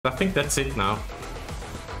I think that's it now.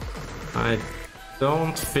 I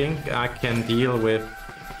don't think I can deal with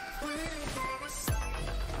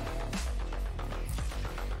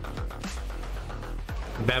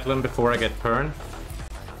Bedlam before I get turned.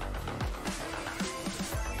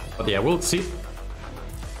 But yeah, we'll see.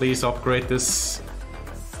 Please upgrade this.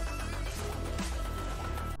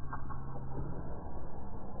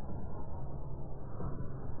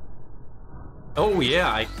 Oh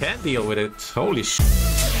yeah, I can deal with it. Holy shit.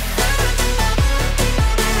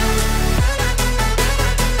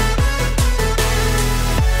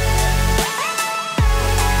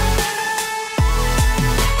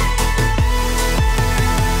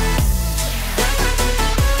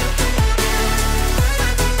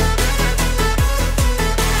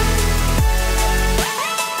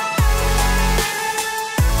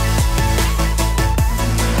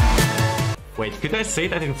 Wait, could I say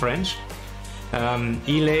that in French?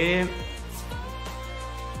 Il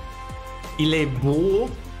est beau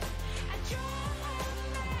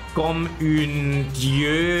comme un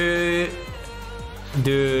dieu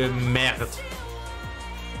de merde.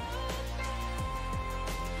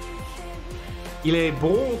 Il est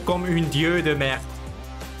beau comme un dieu de merde.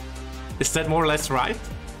 Is that more or less right?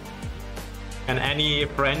 Can any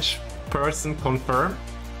French person confirm?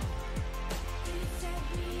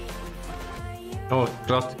 Oh,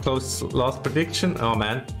 close last prediction. Oh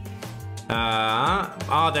man.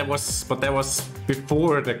 That was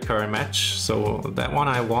before the current match, so that one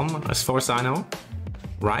I won as far as I know.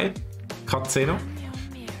 Right? Katseno.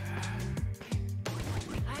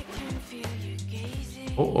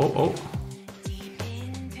 Oh.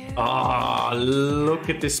 Ah, look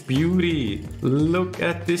at this beauty. Look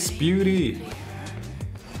at this beauty.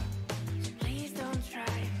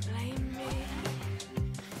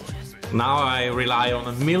 Now I rely on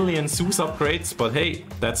a million Zeus upgrades, but hey,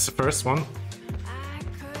 that's the first one.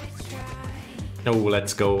 Oh,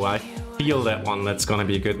 let's go. I feel that one. That's gonna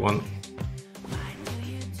be a good one.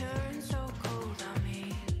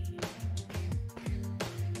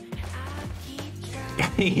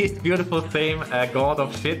 He's beautiful, same god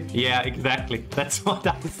of shit. Yeah, exactly. That's what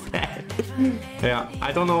I said. Yeah,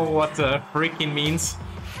 I don't know what freaking means,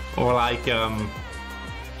 or like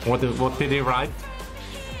what did he write?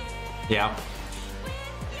 Yeah,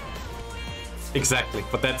 exactly,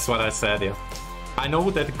 but that's what I said, yeah. I know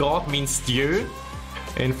that God means Dieu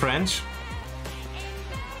in French.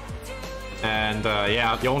 And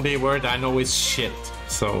yeah, the only word I know is shit,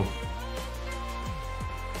 so...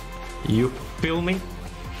 You feel me?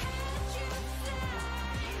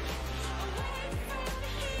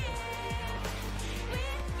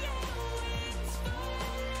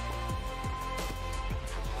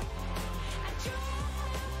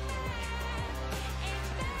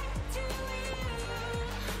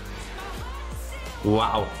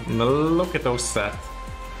 Wow, look at those stats.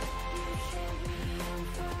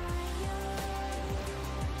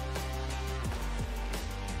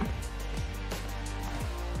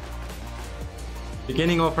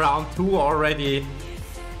 Beginning of round 2 already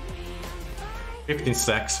 15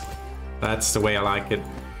 stacks. That's the way I like it.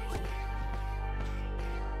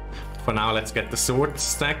 For now, let's get the sword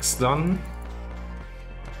stacks done.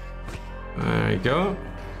 There you go.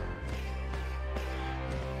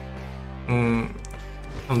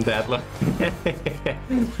 I'm dead.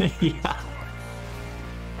 Yeah.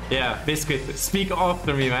 Yeah, Biscuit, speak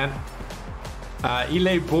after me, man. Il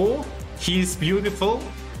est beau, he's beautiful,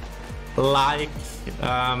 like,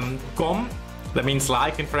 comme, that means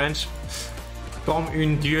like in French, comme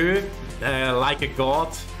un dieu, like a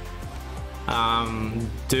god,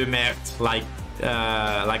 de merde,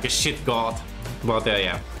 like a shit god, but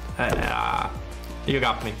yeah, you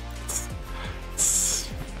got me.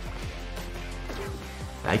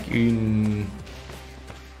 Like un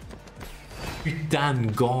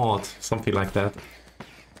putain god, something like that.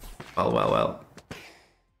 Well.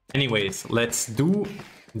 Anyways, let's do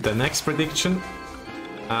the next prediction.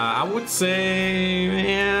 I would say,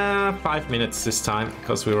 yeah, 5 minutes this time,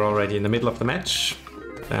 because we're already in the middle of the match.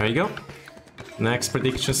 There you go. Next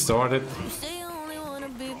prediction started.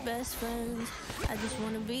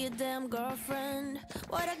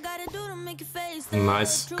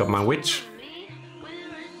 Nice, got my witch.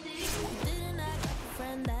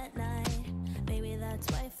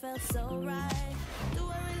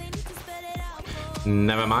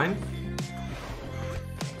 Never mind.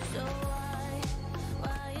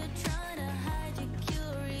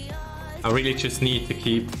 I really just need to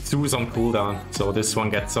keep Zeus on cooldown, so this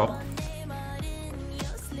one gets up.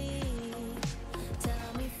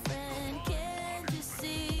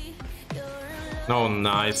 Oh,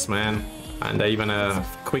 nice, man. And even a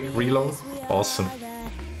quick reload. Awesome.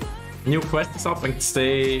 New quest is up and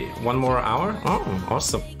stay 1 more hour. Oh,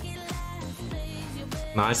 awesome.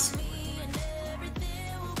 Nice.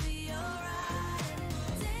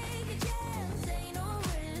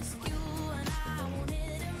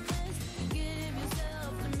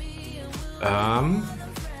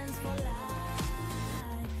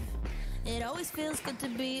 It always feels good to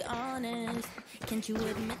be honest. Can't you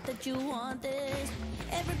admit that you want this?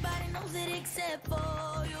 Everybody knows it except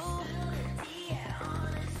for you.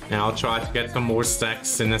 Yeah, I'll try to get some more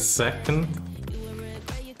stacks in a second.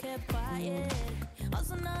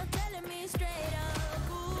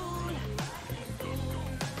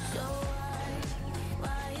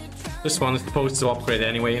 This one is supposed to upgrade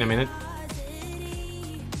anyway in a minute.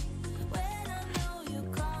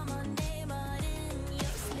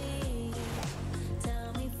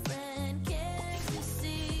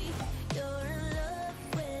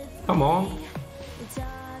 Come on.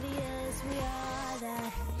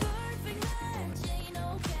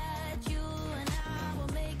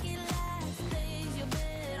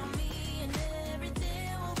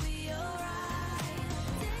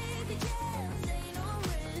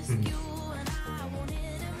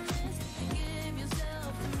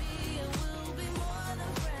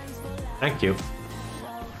 Thank you.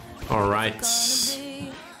 All right.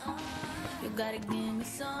 You gotta give me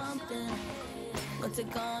something. What's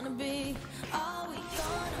it gonna be? Are we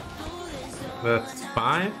gonna do this? That's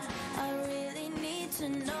fine. I really need to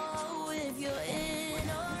know if you're in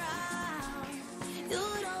or out. You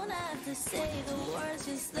don't have to say the words,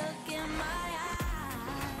 just look in my eyes.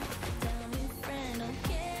 Tell me, friend, oh,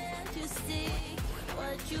 can't you see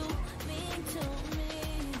what you mean to me?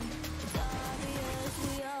 It's obvious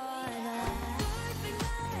we are that perfect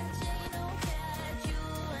match. Ain't no catch. You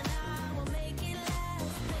and I will make it last.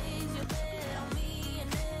 Place your bet on me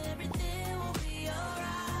and everything will be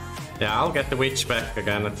alright. Yeah, I'll get the witch back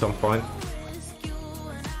again at some point.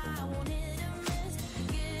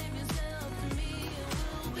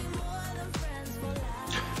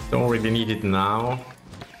 Don't really need it now.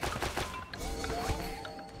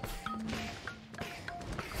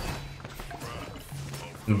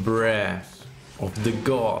 Breath of the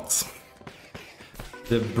Gods.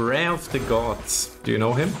 The Breath of the Gods. Do you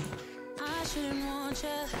know him?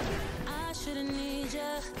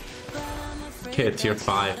 Okay, tier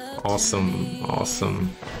 5. Awesome,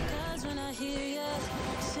 awesome.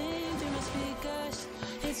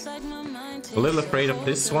 A little afraid of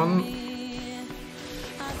this one.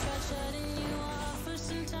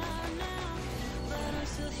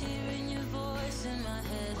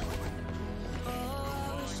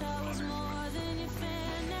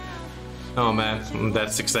 Oh man,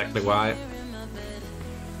 that's exactly why.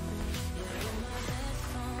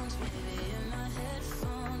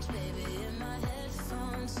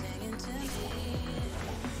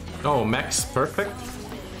 Oh, max perfect.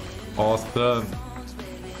 Awesome.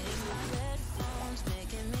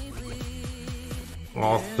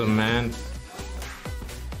 Awesome, man.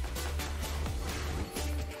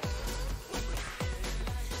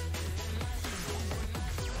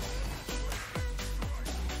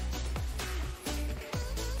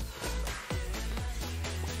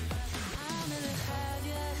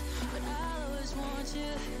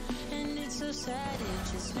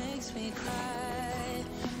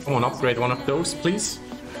 Someone upgrade one of those, please.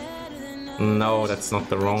 No, that's not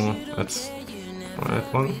the wrong. That's the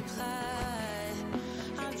right one.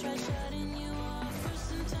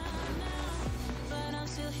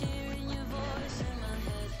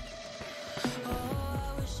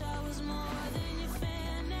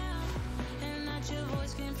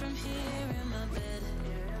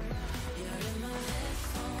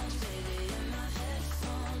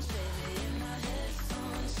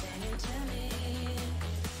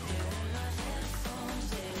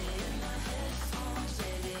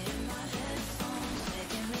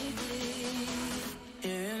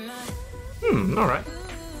 Alright.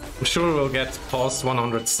 I'm sure we'll get past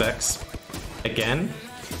 100 stacks again.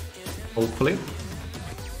 Hopefully.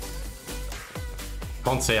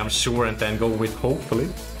 Can't say I'm sure and then go with hopefully.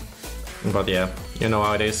 But yeah, you know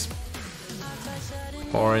how it is.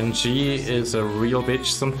 RNG is a real bitch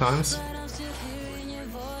sometimes.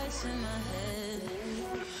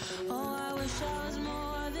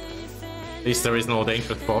 At least there is no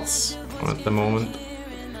dangerous spots at the moment.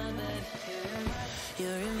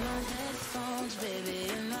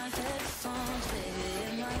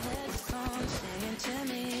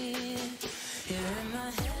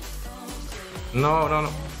 No, no, no.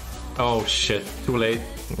 Oh shit, too late.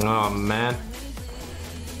 Oh man.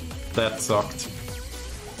 That sucked.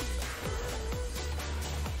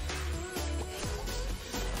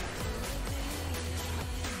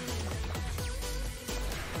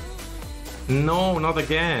 No, not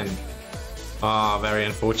again. Ah, very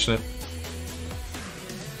unfortunate.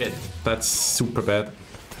 Shit, that's super bad.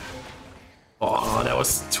 Oh, that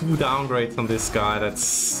was 2 downgrades on this guy. That's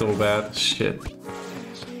so bad. Shit.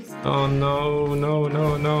 Oh no, no,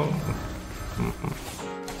 no, no.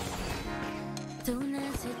 Don't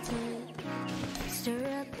hesitate, stir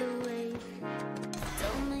up the wave.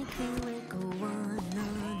 Don't make me wait, go on, no,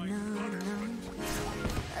 no, no.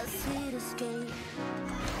 A sweet escape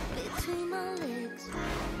between my legs.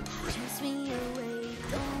 Chase me away,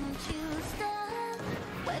 don't you stop.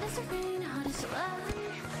 Why does it rain, how does it lie?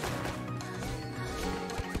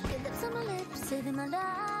 Your lips on my lips, saving my life.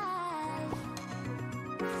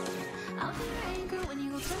 I'll be your anchor when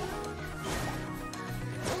you go down.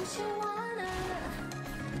 Don't you wanna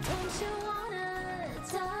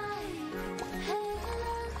die? Hey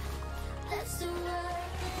love, let's do it.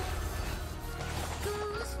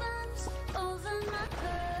 Goosebumps over my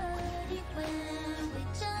body when we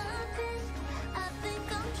jump in. I think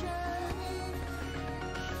I'm drowning.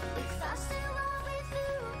 If I stay right with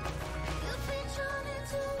you, you'll be drowning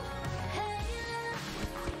too. Hey love,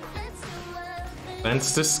 let's do it. That's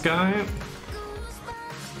this guy.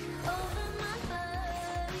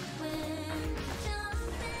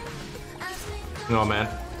 Oh man.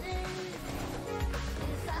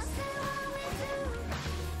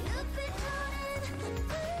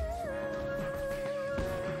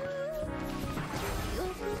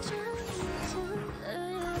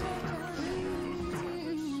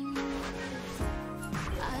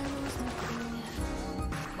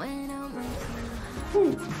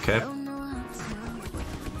 Ooh, okay.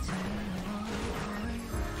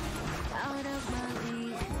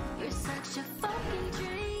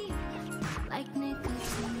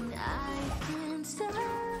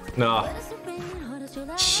 No.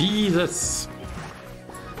 Jesus.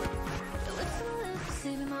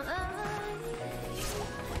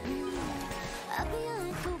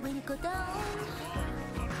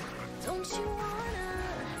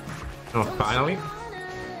 Oh, finally.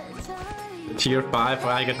 Tier 5,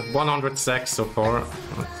 I get 100 stacks so far.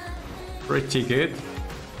 That's pretty good.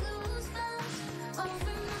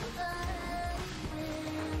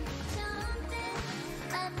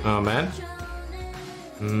 Oh man.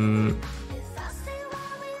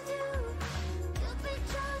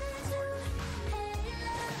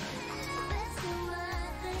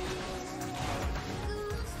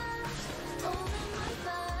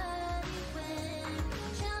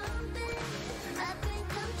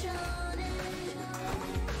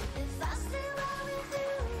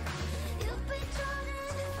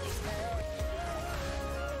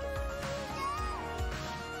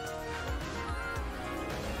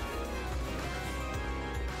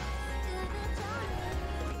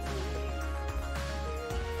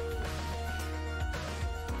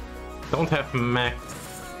 Don't have max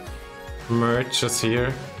merges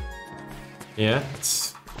here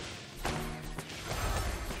yet.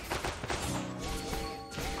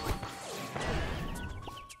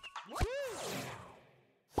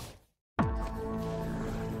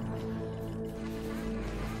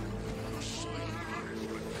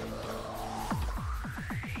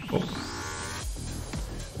 Oh.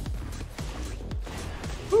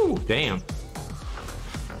 Ooh, damn.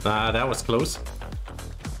 That was close.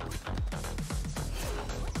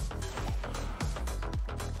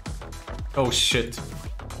 Oh shit.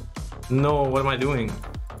 No, what am I doing?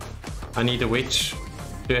 I need a witch.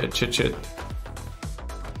 Shit, shit, shit.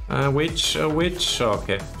 A witch.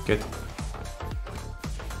 Okay, good.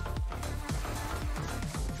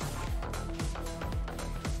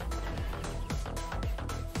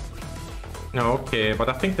 Okay, but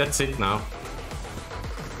I think that's it now.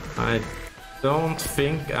 I don't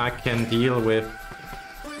think I can deal with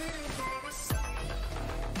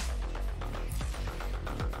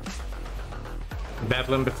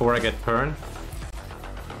Bedlam before I get turned.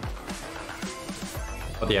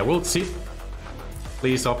 But yeah, we'll see.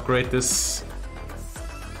 Please upgrade this.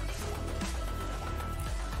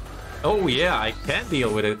 Oh yeah, I can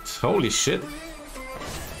deal with it. Holy shit.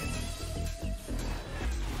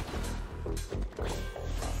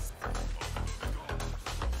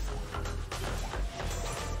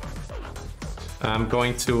 I'm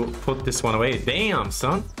going to put this one away. Damn,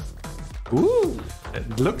 son. Ooh.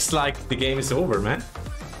 It looks like the game is over, man.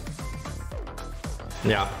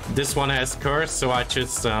 Yeah, this one has curse, so I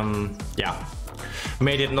just, yeah,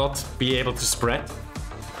 made it not be able to spread.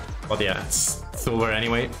 But yeah, it's over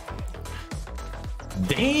anyway.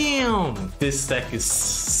 Damn! This deck is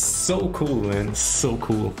so cool, man. So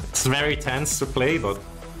cool. It's very tense to play, but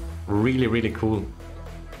really, really cool.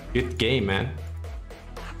 Good game, man.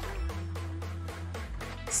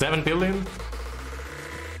 7 billion?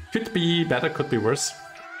 Could be better, could be worse.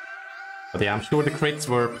 But yeah, I'm sure the crits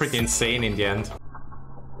were pretty insane in the end.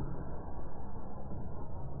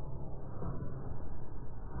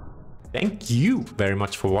 Thank you very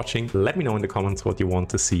much for watching. Let me know in the comments what you want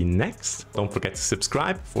to see next. Don't forget to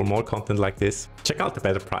subscribe for more content like this. Check out the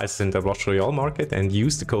better prices in the Rush Royale market and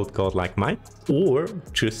use the code GodLikeMike, or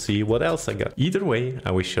just see what else I got. Either way,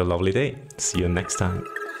 I wish you a lovely day. See you next time.